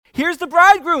here's the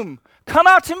bridegroom. Come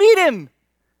out to meet him.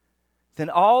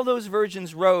 Then all those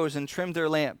virgins rose and trimmed their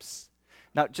lamps.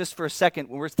 Now, just for a second,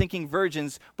 when we're thinking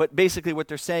virgins, but basically what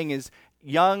they're saying is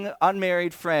young,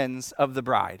 unmarried friends of the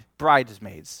bride,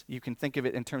 bridesmaids. You can think of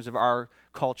it in terms of our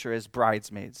culture as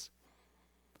bridesmaids.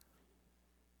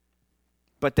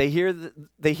 But they hear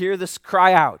this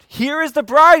cry out, here is the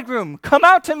bridegroom, come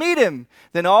out to meet him.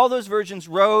 Then all those virgins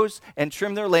rose and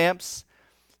trimmed their lamps.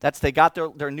 They got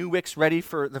their new wicks ready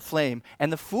for the flame.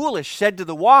 And the foolish said to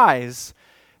the wise,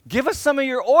 give us some of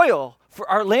your oil, for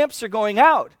our lamps are going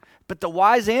out. But the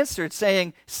wise answered,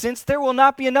 saying, since there will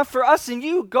not be enough for us and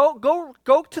you, go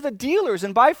to the dealers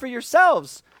and buy for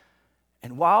yourselves.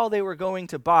 And while they were going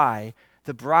to buy,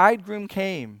 the bridegroom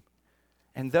came,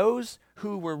 and those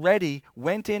who were ready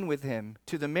went in with him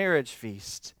to the marriage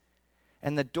feast,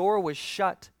 and the door was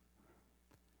shut.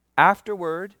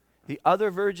 Afterward, the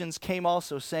other virgins came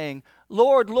also, saying,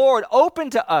 Lord, Lord, open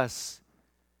to us.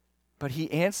 But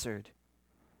he answered,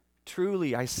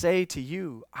 truly, I say to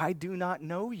you, I do not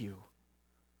know you.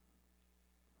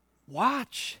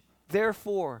 Watch,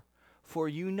 therefore, for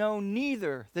you know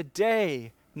neither the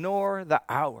day nor the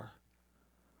hour.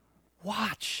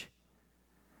 Watch,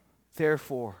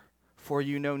 therefore, for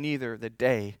you know neither the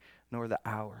day nor the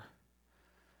hour.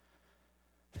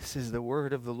 This is the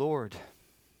word of the Lord.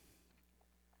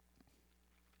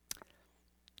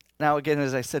 Now, again,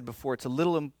 as I said before, it's a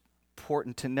little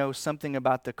important to know something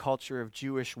about the culture of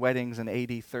Jewish weddings in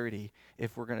AD 30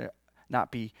 if we're going to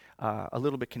not be a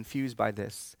little bit confused by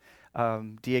this.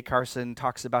 D.A. Carson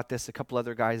talks about this, a couple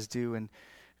other guys do, and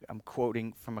I'm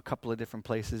quoting from a couple of different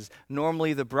places.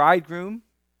 Normally the bridegroom,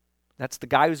 that's the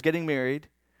guy who's getting married,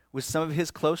 with some of his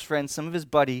close friends, some of his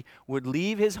buddy, would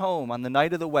leave his home on the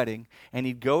night of the wedding, and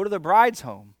he'd go to the bride's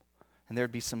home, and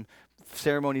there'd be some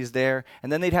ceremonies there,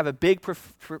 and then they'd have a big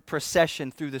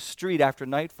procession through the street after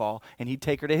nightfall, and he'd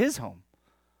take her to his home.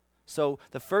 So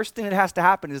the first thing that has to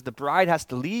happen is the bride has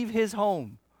to leave his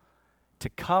home to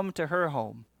come to her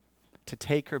home, to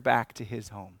take her back to his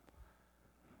home.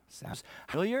 Sounds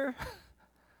familiar?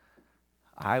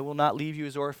 I will not leave you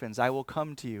as orphans. I will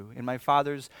come to you. In my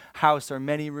Father's house are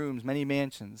many rooms, many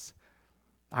mansions.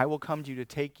 I will come to you to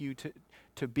take you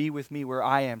to be with me where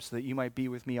I am so that you might be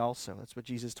with me also. That's what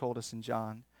Jesus told us in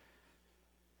John.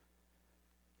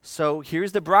 So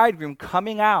here's the bridegroom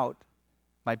coming out.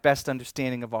 My best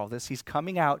understanding of all this. He's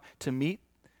coming out to meet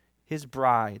his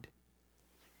bride.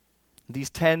 These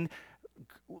 10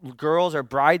 girls are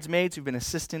bridesmaids who've been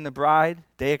assisting the bride.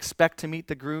 They expect to meet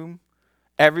the groom.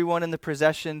 Everyone in the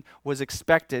procession was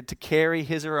expected to carry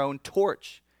his or her own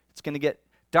torch. It's going to get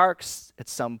dark at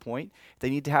some point. They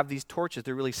need to have these torches.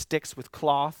 They're really sticks with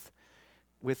cloth,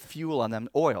 with fuel on them,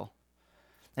 oil.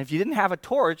 And if you didn't have a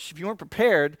torch, if you weren't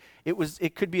prepared,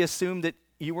 it could be assumed that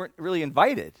you weren't really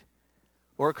invited.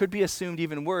 Or it could be assumed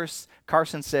even worse,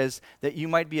 Carson says, that you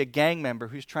might be a gang member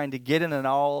who's trying to get in on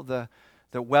all the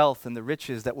wealth and the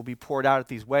riches that will be poured out at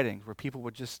these weddings, where people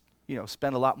would just,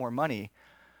 spend a lot more money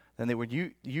than they would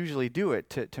usually do it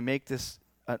to make this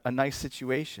a nice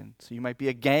situation. So you might be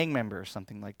a gang member or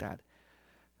something like that.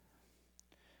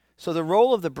 So the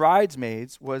role of the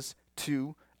bridesmaids was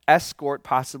to escort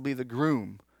possibly the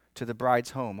groom to the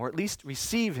bride's home, or at least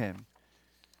receive him.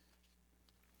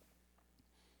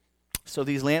 So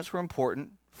these lamps were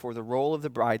important for the role of the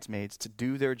bridesmaids to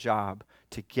do their job,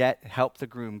 to help the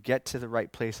groom get to the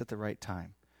right place at the right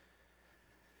time.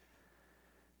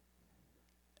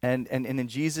 And in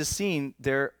Jesus' scene,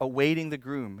 they're awaiting the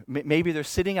groom. Maybe they're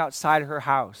sitting outside her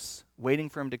house, waiting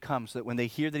for him to come, so that when they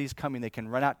hear that he's coming, they can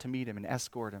run out to meet him and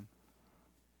escort him.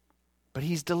 But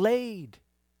he's delayed.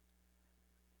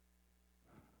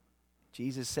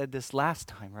 Jesus said this last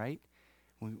time, right?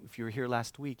 If you were here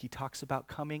last week, he talks about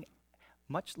coming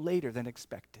much later than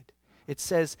expected. It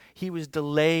says he was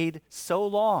delayed so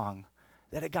long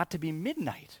that it got to be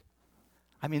midnight.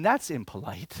 I mean, that's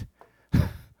impolite.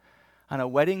 On a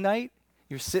wedding night,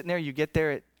 you're sitting there, you get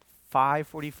there at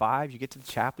 5:45, you get to the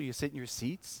chapel, you sit in your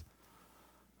seats.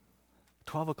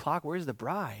 12 o'clock, where's the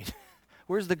bride?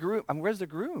 Where's the groom? Where's the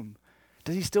groom?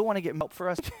 Does he still want to get help for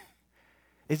us?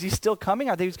 Is he still coming?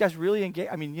 Are these guys really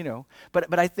engaged?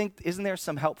 But I think, isn't there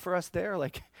some help for us there?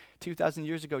 Like 2,000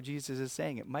 years ago, Jesus is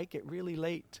saying, it might get really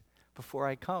late before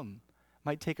I come. It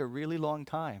might take a really long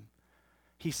time.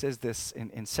 He says this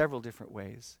in several different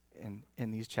ways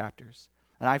in these chapters.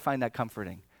 And I find that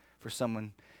comforting for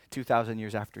someone 2,000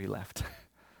 years after he left.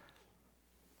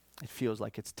 It feels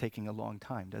like it's taking a long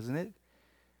time, doesn't it?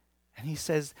 And he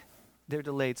says, they're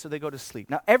delayed, so they go to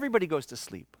sleep. Now, everybody goes to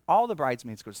sleep. All the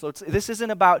bridesmaids go to sleep. This isn't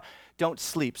about don't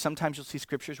sleep. Sometimes you'll see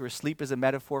scriptures where sleep is a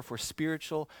metaphor for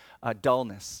spiritual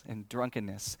dullness and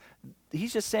drunkenness.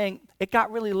 He's just saying it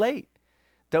got really late.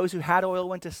 Those who had oil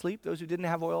went to sleep. Those who didn't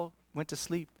have oil went to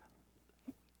sleep.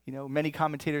 You know, many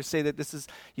commentators say that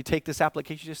you take this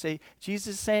application, just say,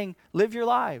 Jesus is saying, live your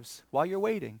lives while you're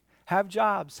waiting. Have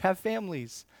jobs, have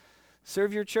families,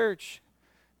 serve your church,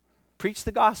 preach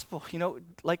the gospel,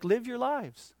 live your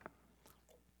lives.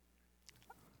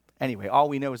 Anyway, all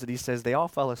we know is that he says they all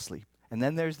fell asleep. And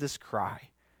then there's this cry.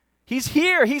 He's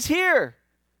here, he's here.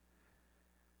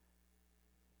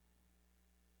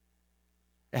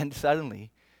 And suddenly,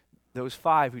 those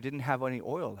 5 who didn't have any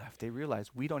oil left, they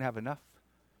realized we don't have enough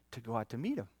to go out to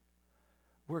meet him.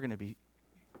 We're going to be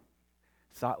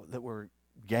thought that we're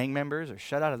gang members or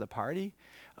shut out of the party.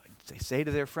 They say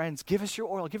to their friends, give us your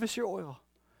oil, give us your oil.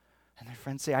 And their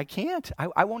friends say, I can't.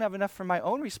 I won't have enough for my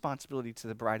own responsibility to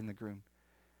the bride and the groom.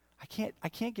 I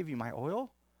can't give you my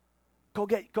oil. Go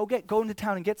into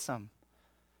town and get some.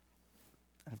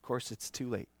 And of course, it's too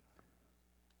late.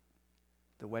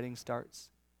 The wedding starts.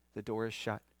 The door is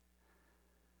shut.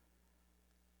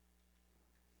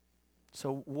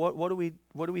 So what do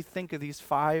we think of these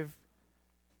 5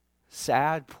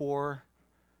 sad, poor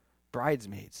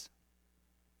bridesmaids?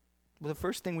 Well, the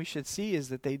first thing we should see is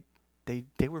that they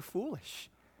were foolish.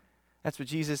 That's what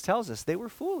Jesus tells us. They were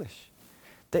foolish.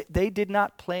 They did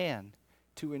not plan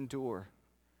to endure.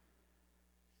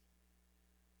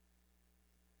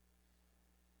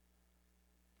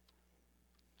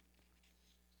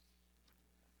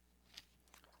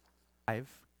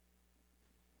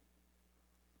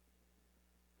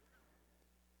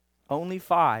 Only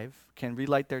 5 can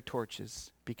relight their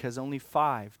torches because only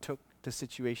 5 took the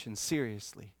situation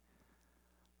seriously.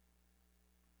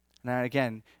 Now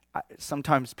again,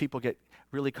 sometimes people get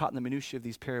really caught in the minutiae of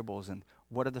these parables and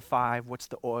what are the 5? What's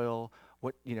the oil?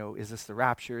 What, is this the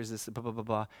rapture? Is this the blah, blah, blah,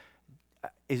 blah?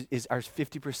 Are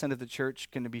 50% of the church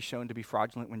going to be shown to be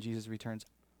fraudulent when Jesus returns?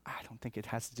 I don't think it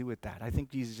has to do with that. I think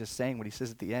Jesus is just saying what he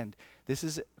says at the end. This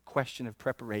is a question of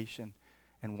preparation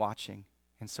and watching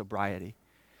and sobriety.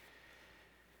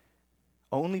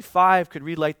 Only 5 could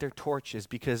relight their torches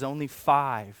because only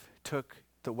 5 took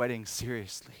the wedding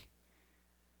seriously.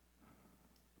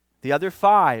 The other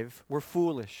 5 were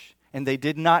foolish, and they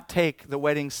did not take the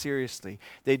wedding seriously.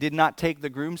 They did not take the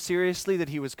groom seriously that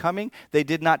he was coming. They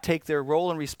did not take their role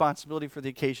and responsibility for the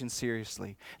occasion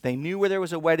seriously. They knew where there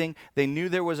was a wedding. They knew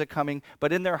there was a coming,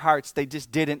 but in their hearts, they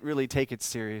just didn't really take it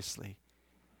seriously,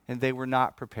 and they were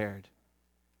not prepared.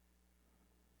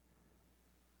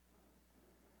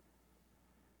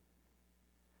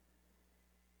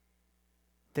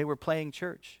 They were playing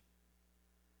church.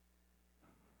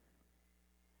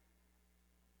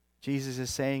 Jesus is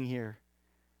saying here,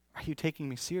 are you taking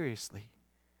me seriously?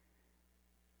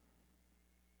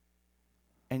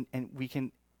 And we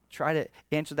can try to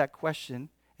answer that question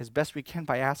as best we can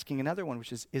by asking another one,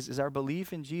 which is our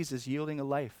belief in Jesus yielding a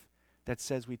life that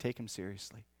says we take him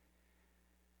seriously?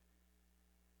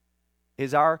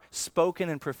 Is our spoken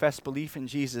and professed belief in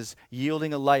Jesus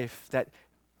yielding a life that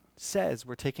says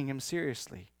we're taking him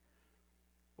seriously?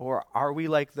 Or are we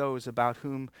like those about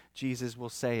whom Jesus will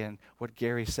say, and what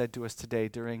Gary said to us today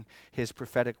during his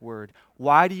prophetic word,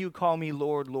 why do you call me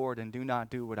Lord, Lord, and do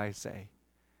not do what I say?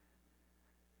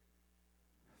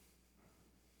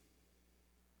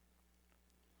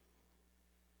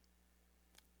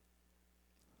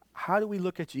 How do we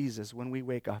look at Jesus when we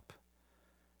wake up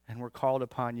and we're called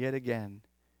upon yet again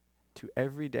to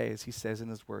every day, as he says in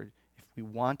his word, if we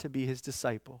want to be his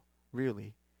disciple,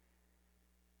 really,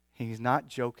 he's not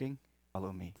joking,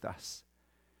 follow me, thus.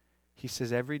 He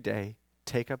says every day,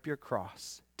 take up your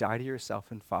cross, die to yourself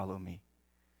and follow me.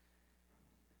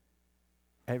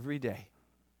 Every day,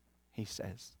 he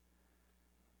says.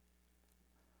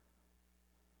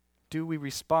 Do we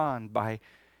respond by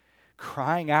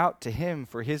crying out to him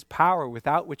for his power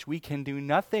without which we can do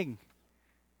nothing?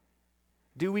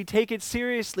 Do we take it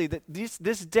seriously that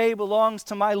this day belongs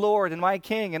to my Lord and my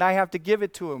King and I have to give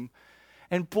it to him?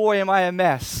 And boy, am I a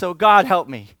mess. So God help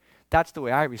me. That's the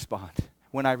way I respond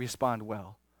when I respond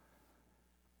well.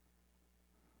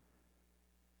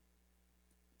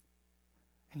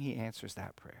 And he answers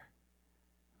that prayer.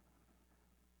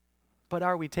 But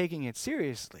are we taking it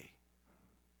seriously?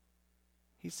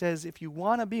 He says, if you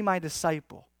want to be my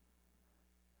disciple,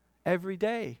 every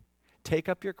day, take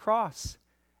up your cross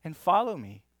and follow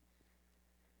me.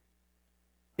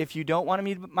 If you don't want to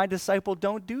be my disciple,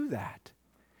 don't do that.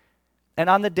 And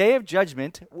on the day of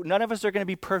judgment, none of us are going to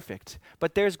be perfect,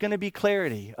 but there's going to be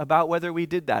clarity about whether we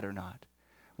did that or not.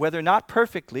 whether not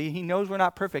perfectly, he knows we're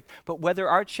not perfect, but whether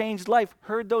our changed life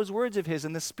heard those words of his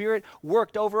and the Spirit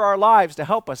worked over our lives to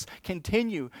help us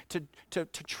continue to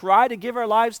try to give our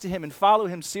lives to him and follow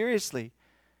him seriously.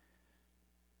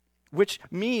 Which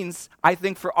means, I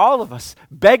think for all of us,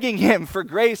 begging him for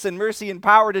grace and mercy and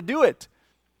power to do it.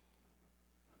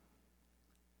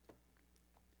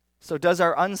 So does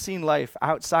our unseen life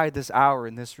outside this hour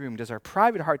in this room, does our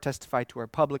private heart testify to our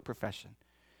public profession?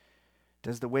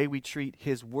 Does the way we treat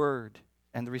his word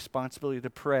and the responsibility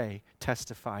to pray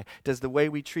testify? Does the way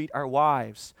we treat our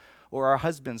wives or our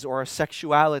husbands or our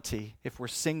sexuality if we're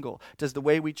single? Does the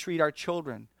way we treat our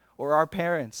children or our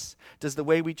parents? Does the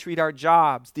way we treat our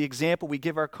jobs, the example we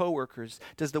give our coworkers?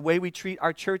 Does the way we treat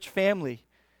our church family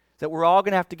that we're all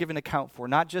going to have to give an account for,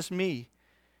 not just me?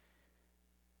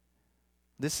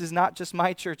 This is not just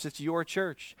my church, it's your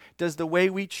church. Does the way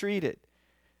we treat it,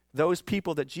 those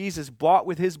people that Jesus bought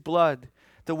with his blood,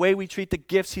 the way we treat the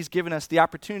gifts he's given us, the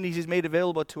opportunities he's made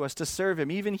available to us to serve him,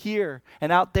 even here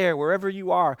and out there, wherever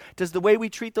you are, does the way we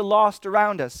treat the lost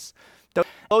around us, those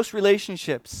close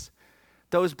relationships,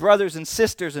 those brothers and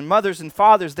sisters and mothers and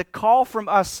fathers that call from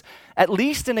us at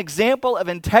least an example of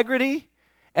integrity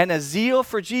and a zeal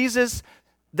for Jesus,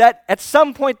 that at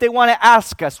some point they want to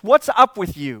ask us, what's up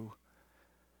with you?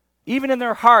 Even in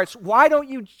their hearts, why don't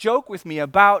you joke with me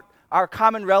about our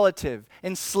common relative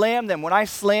and slam them when I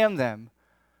slam them?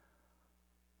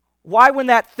 Why, when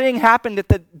that thing happened at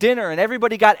the dinner and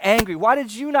everybody got angry, why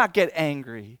did you not get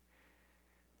angry?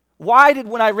 Why did,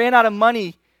 when I ran out of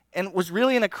money and was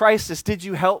really in a crisis, did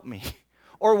you help me?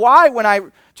 Or why, when I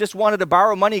just wanted to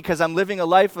borrow money because I'm living a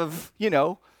life of,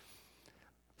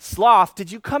 sloth,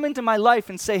 did you come into my life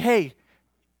and say, hey,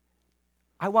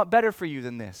 I want better for you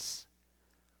than this?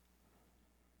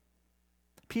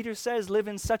 Peter says, live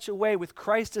in such a way with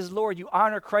Christ as Lord. You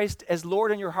honor Christ as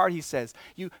Lord in your heart, he says.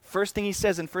 First thing he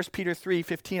says in 1 Peter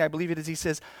 3:15, I believe it is, he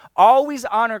says, always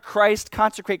honor Christ,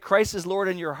 consecrate Christ as Lord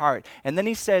in your heart. And then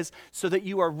he says, so that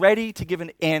you are ready to give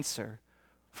an answer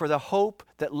for the hope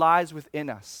that lies within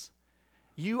us.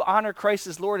 You honor Christ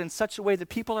as Lord in such a way that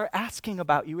people are asking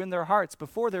about you in their hearts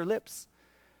before their lips.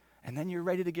 And then you're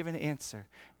ready to give an answer.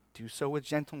 Do so with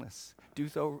gentleness. Do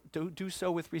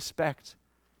so with respect.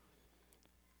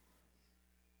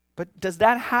 But does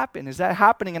that happen? Is that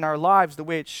happening in our lives the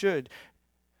way it should?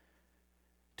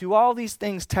 Do all these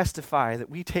things testify that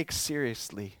we take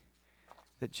seriously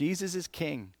that Jesus is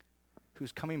King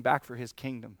who's coming back for his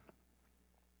kingdom?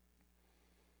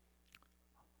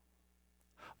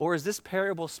 Or is this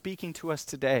parable speaking to us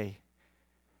today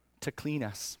to clean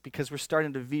us because we're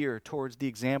starting to veer towards the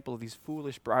example of these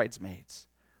foolish bridesmaids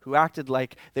who acted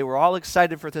like they were all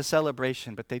excited for the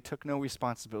celebration, but they took no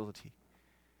responsibility?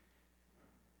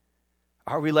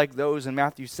 Are we like those in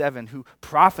Matthew 7 who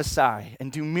prophesy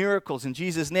and do miracles in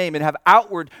Jesus' name and have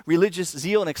outward religious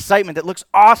zeal and excitement that looks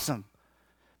awesome?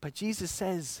 But Jesus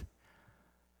says,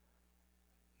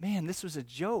 man, this was a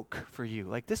joke for you.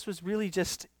 Like, this was really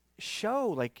just show.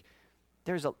 Like,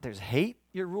 there's hate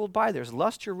you're ruled by. There's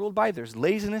lust you're ruled by. There's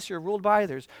laziness you're ruled by.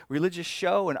 There's religious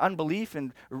show and unbelief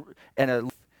and a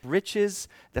riches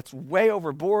that's way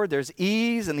overboard. There's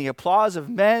ease and the applause of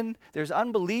men. There's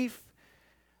unbelief.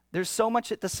 There's so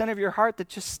much at the center of your heart that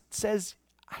just says,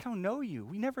 I don't know you.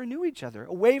 We never knew each other.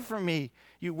 Away from me,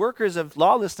 you workers of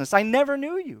lawlessness. I never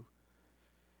knew you.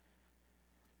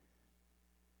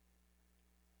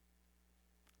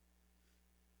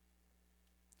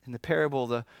 In the parable,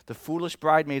 the foolish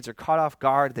bridesmaids are caught off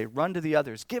guard. They run to the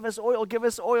others. Give us oil, give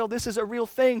us oil. This is a real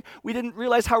thing. We didn't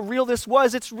realize how real this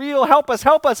was. It's real. Help us,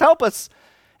 help us, help us.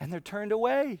 And they're turned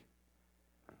away.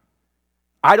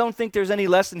 I don't think there's any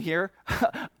lesson here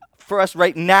for us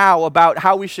right now about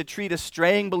how we should treat a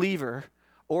straying believer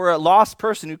or a lost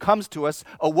person who comes to us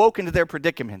awoken to their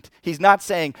predicament. He's not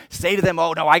saying, say to them,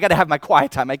 oh no, I got to have my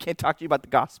quiet time. I can't talk to you about the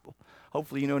gospel.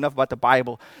 Hopefully you know enough about the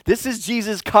Bible. This is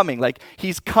Jesus coming, like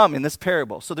he's come in this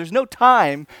parable. So there's no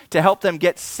time to help them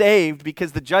get saved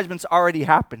because the judgment's already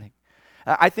happening.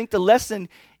 I think the lesson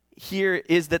here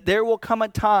is that there will come a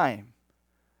time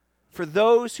for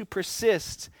those who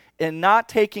persist in not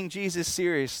taking Jesus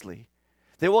seriously.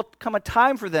 There will come a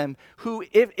time for them who,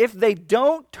 if they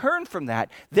don't turn from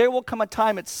that, there will come a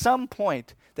time at some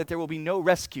point that there will be no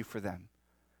rescue for them.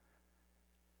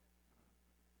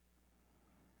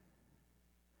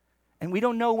 And we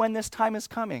don't know when this time is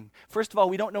coming. First of all,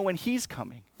 we don't know when he's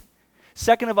coming.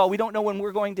 Second of all, we don't know when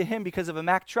we're going to him because of a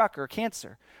Mack truck or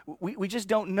cancer. We just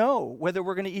don't know whether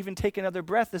we're going to even take another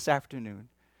breath this afternoon.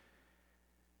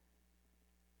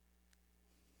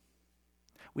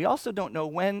 We also don't know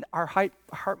when our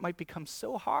heart might become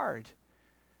so hard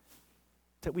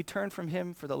that we turn from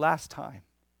him for the last time.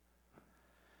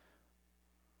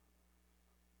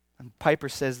 And Piper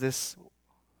says this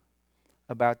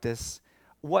about this.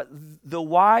 What the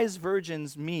wise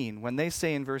virgins mean when they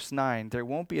say in verse 9, there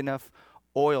won't be enough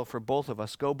oil for both of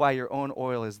us, go buy your own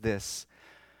oil, is this.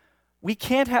 We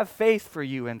can't have faith for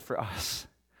you and for us.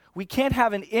 We can't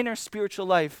have an inner spiritual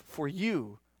life for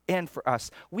you and for us.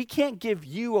 We can't give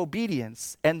you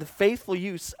obedience and the faithful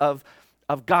use of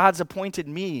God's appointed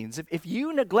means. If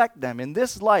you neglect them in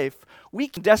this life, we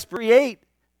can desperate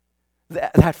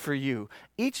that for you.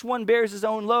 Each one bears his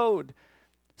own load.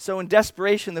 So in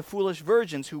desperation, the foolish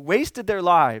virgins who wasted their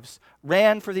lives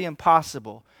ran for the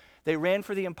impossible. They ran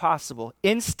for the impossible.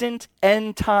 Instant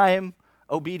end time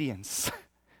obedience.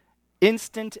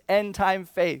 Instant end time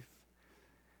faith.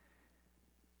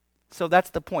 So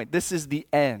that's the point. This is the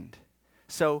end.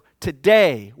 So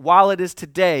today, while it is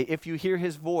today, if you hear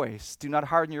his voice, do not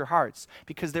harden your hearts,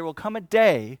 because there will come a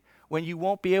day when you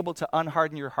won't be able to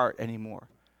unharden your heart anymore,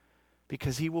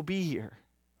 because he will be here,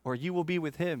 or you will be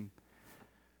with him.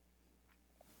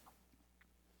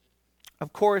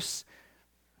 Of course,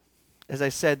 as I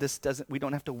said, we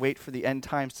don't have to wait for the end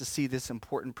times to see this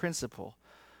important principle.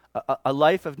 A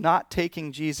life of not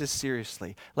taking Jesus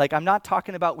seriously. Like, I'm not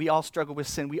talking about we all struggle with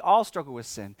sin. We all struggle with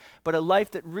sin. But a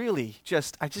life that really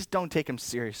I just don't take him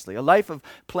seriously. A life of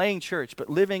playing church, but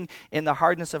living in the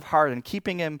hardness of heart and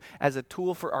keeping him as a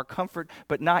tool for our comfort,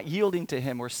 but not yielding to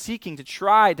him or seeking to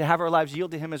try to have our lives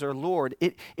yield to him as our Lord.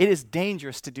 It is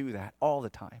dangerous to do that all the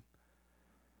time.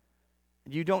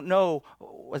 You don't know,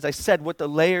 as I said, what the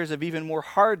layers of even more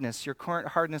hardness your current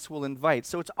hardness will invite.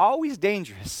 So it's always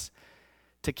dangerous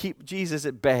to keep Jesus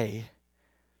at bay,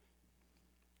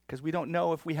 because we don't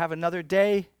know if we have another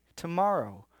day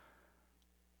tomorrow.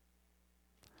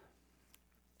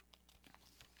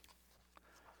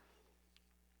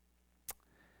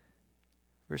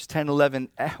 Verse 10, 11,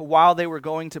 while they were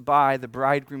going to buy, the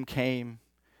bridegroom came,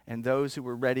 and those who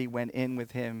were ready went in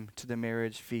with him to the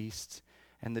marriage feast,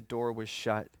 and the door was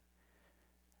shut.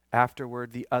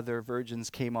 Afterward, the other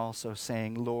virgins came also,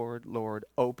 saying, Lord, Lord,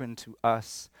 open to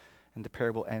us. And the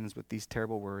parable ends with these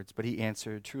terrible words. But he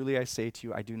answered, truly I say to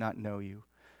you, I do not know you.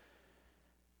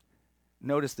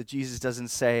 Notice that Jesus doesn't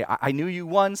say, I knew you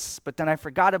once, but then I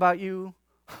forgot about you.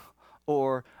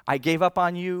 Or I gave up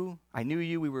on you. I knew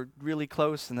you, we were really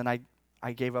close, and then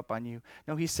I gave up on you.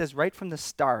 No, he says right from the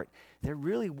start, there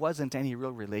really wasn't any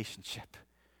real relationship.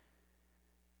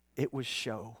 It was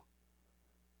show.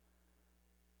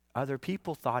 Other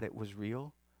people thought it was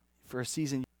real. For a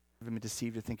season, I've been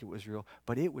deceived to think it was real,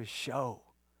 but it was show.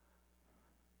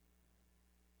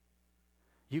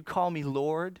 You call me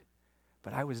Lord,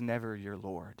 but I was never your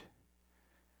Lord.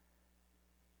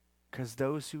 Because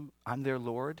those who, I'm their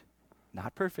Lord,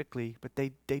 not perfectly, but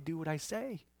they do what I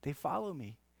say. They follow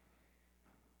me.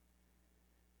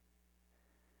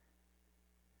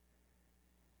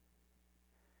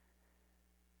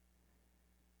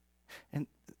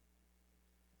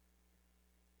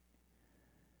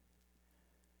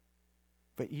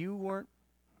 But you weren't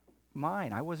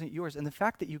mine. I wasn't yours. And the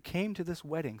fact that you came to this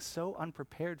wedding so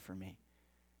unprepared for me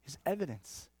is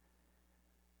evidence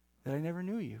that I never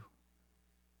knew you.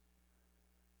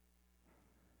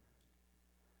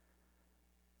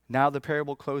 Now the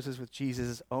parable closes with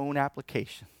Jesus' own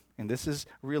application. And this is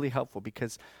really helpful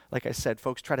because, like I said,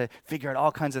 folks try to figure out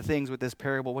all kinds of things with this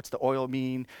parable. What's the oil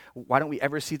mean? Why don't we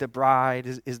ever see the bride?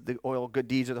 Is the oil good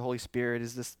deeds of the Holy Spirit?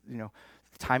 Is this,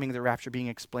 timing of the rapture being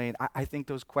explained? I think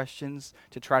those questions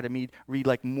to try to read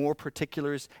like more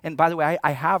particulars. And by the way,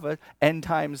 I have a end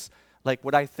times, like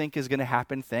what I think is going to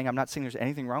happen thing. I'm not saying there's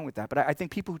anything wrong with that, but I think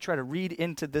people who try to read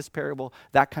into this parable,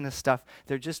 that kind of stuff,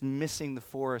 they're just missing the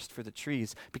forest for the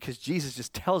trees, because Jesus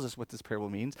just tells us what this parable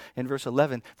means. In verse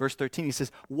 11, verse 13, he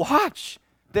says, watch,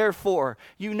 therefore,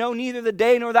 you know neither the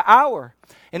day nor the hour.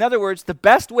 In other words, the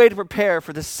best way to prepare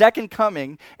for the second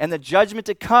coming and the judgment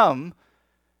to come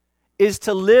is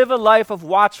to live a life of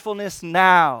watchfulness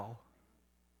now,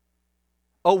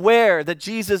 aware that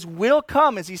Jesus will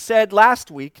come, as he said last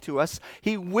week to us.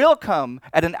 He will come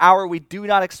at an hour we do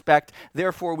not expect.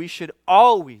 Therefore, we should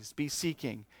always be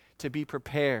seeking to be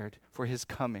prepared for his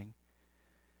coming.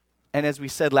 And as we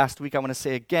said last week, I want to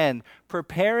say again,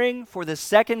 preparing for the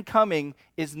second coming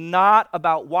is not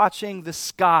about watching the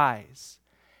skies.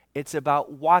 It's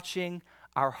about watching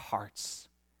our hearts.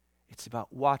 It's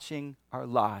about watching our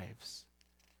lives.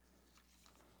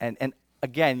 And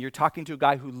again, you're talking to a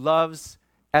guy who loves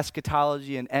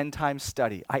eschatology and end time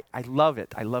study. I love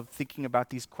it. I love thinking about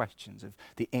these questions of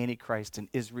the Antichrist and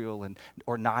Israel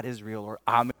or not Israel or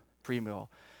premill.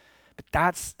 But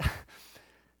that's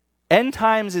end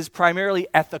times is primarily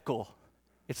ethical.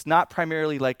 It's not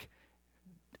primarily like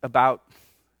about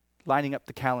lining up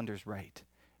the calendars right.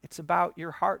 It's about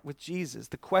your heart with Jesus.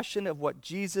 The question of what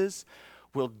Jesus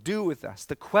will do with us,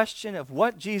 the question of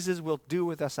what Jesus will do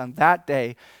with us on that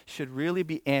day should really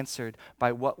be answered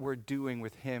by what we're doing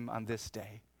with him on this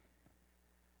day.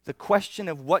 The question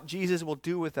of what Jesus will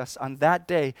do with us on that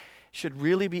day should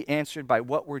really be answered by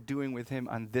what we're doing with him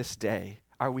on this day.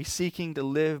 Are we seeking to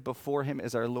live before him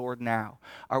as our Lord now?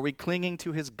 Are we clinging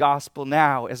to his gospel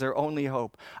now as our only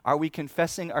hope? Are we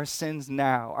confessing our sins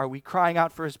now? Are we crying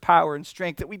out for his power and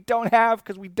strength that we don't have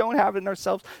because we don't have it in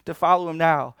ourselves to follow him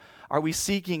now? Are we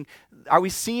seeing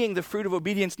the fruit of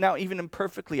obedience now, even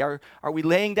imperfectly? Are we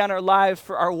laying down our lives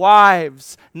for our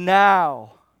wives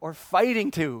now? Or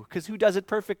fighting to, because who does it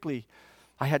perfectly?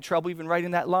 I had trouble even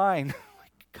writing that line.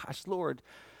 Gosh, Lord,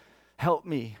 help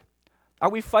me. Are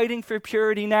we fighting for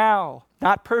purity now?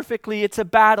 Not perfectly, it's a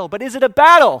battle. But is it a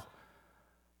battle?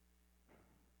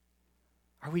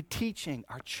 Are we teaching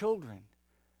our children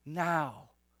now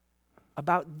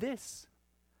about this?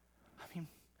 I mean,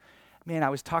 man, I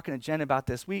was talking to Jen about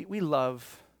this. Our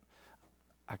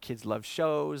kids love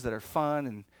shows that are fun,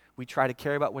 and we try to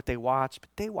care about what they watch,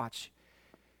 but they watch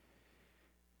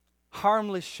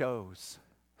harmless shows.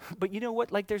 But you know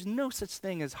what? Like, there's no such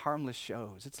thing as harmless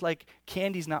shows. It's like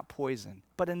candy's not poison,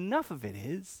 but enough of it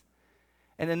is.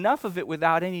 And enough of it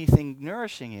without anything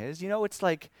nourishing is. You know, it's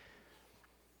like,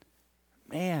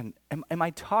 man, am I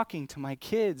talking to my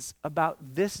kids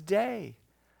about this day?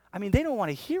 I mean, they don't want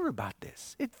to hear about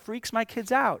this. It freaks my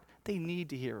kids out. They need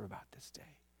to hear about this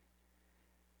day.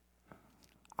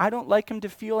 I don't like them to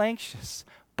feel anxious,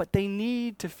 but they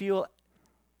need to feel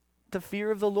the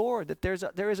fear of the Lord, that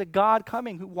there is a God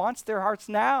coming who wants their hearts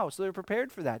now, so they're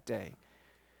prepared for that day.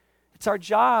 It's our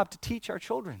job to teach our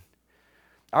children.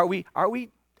 Are we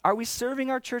serving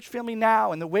our church family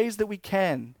now in the ways that we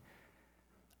can?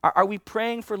 Are we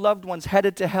praying for loved ones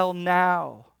headed to hell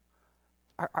now?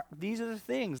 These are the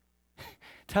things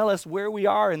tell us where we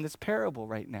are in this parable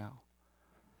right now.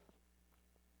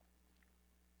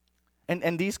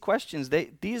 And these questions,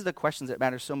 these are the questions that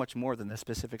matter so much more than the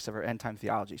specifics of our end-time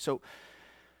theology. So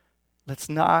let's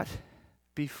not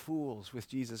be fools with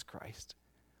Jesus Christ.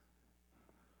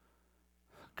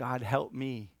 God, help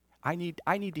me. I need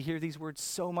to hear these words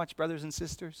so much, brothers and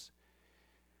sisters.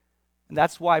 And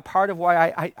that's why, part of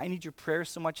why I need your prayers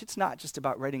so much. It's not just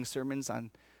about writing sermons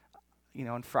on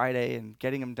Friday and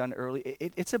getting them done early.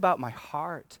 It's about my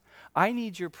heart. I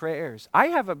need your prayers. I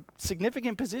have a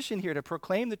significant position here to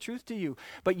proclaim the truth to you,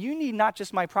 but you need not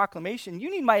just my proclamation,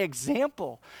 you need my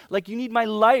example. Like, you need my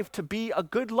life to be a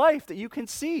good life that you can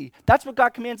see. That's what God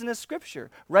commands in this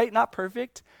scripture, right? Not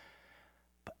perfect,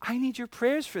 but I need your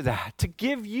prayers for that, to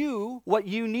give you what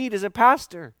you need as a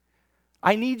pastor.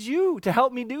 I need you to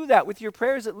help me do that with your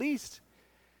prayers at least.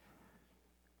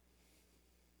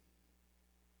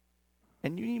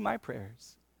 And you need my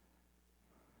prayers.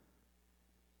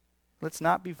 Let's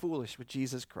not be foolish with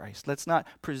Jesus Christ. Let's not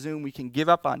presume we can give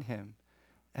up on him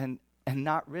and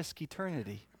not risk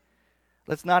eternity.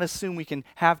 Let's not assume we can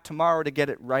have tomorrow to get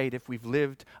it right if we've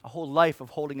lived a whole life of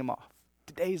holding him off.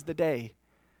 Today's the day.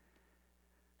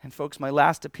 And folks, my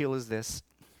last appeal is this.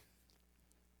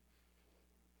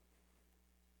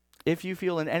 If you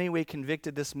feel in any way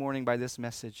convicted this morning by this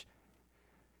message,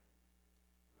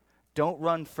 don't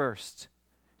run first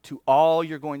to all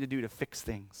you're going to do to fix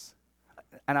things.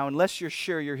 And now, unless you're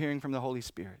sure you're hearing from the Holy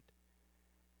Spirit.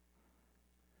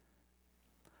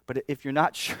 But if you're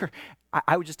not sure,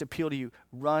 I would just appeal to you,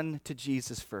 run to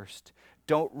Jesus first.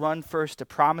 Don't run first to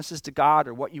promises to God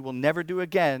or what you will never do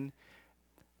again.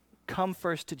 Come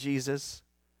first to Jesus.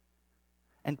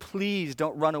 And please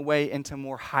don't run away into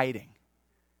more hiding.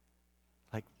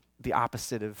 Like the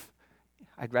opposite of,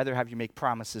 I'd rather have you make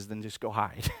promises than just go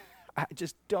hide.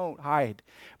 Just don't hide,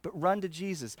 but run to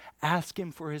Jesus. Ask him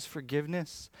for his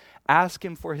forgiveness. Ask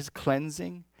him for his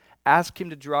cleansing. Ask him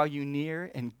to draw you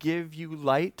near and give you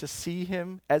light to see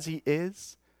him as he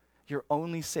is, your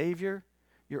only Savior,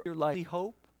 your only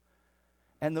hope,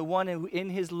 and the one who in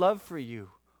his love for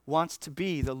you wants to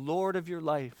be the Lord of your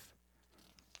life.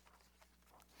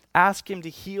 Ask him to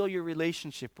heal your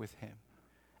relationship with him.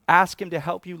 Ask him to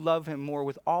help you love him more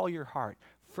with all your heart.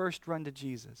 First, run to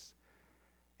Jesus.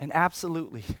 And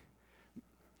absolutely,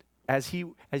 as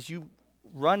you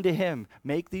run to him,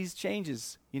 make these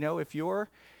changes. If you're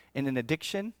in an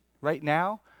addiction right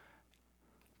now,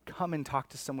 come and talk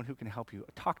to someone who can help you.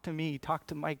 Talk to me, talk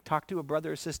to Mike, talk to a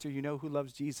brother or sister who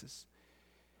loves Jesus.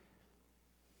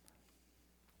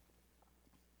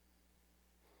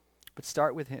 But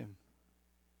start with him.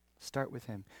 Start with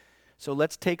him. So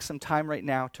let's take some time right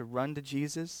now to run to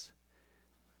Jesus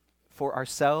for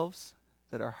ourselves,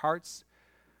 that our hearts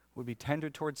would be tender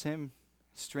towards him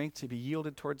strength to be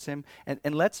yielded towards him.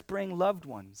 And let's bring loved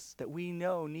ones that we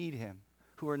know need him,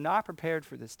 who are not prepared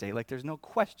for this day. Like there's no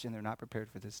question they're not prepared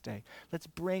for this day. Let's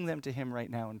bring them to him right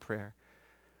now in prayer.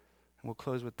 And we'll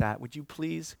close with that. Would you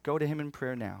please go to him in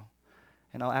prayer now?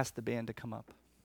 And I'll ask the band to come up.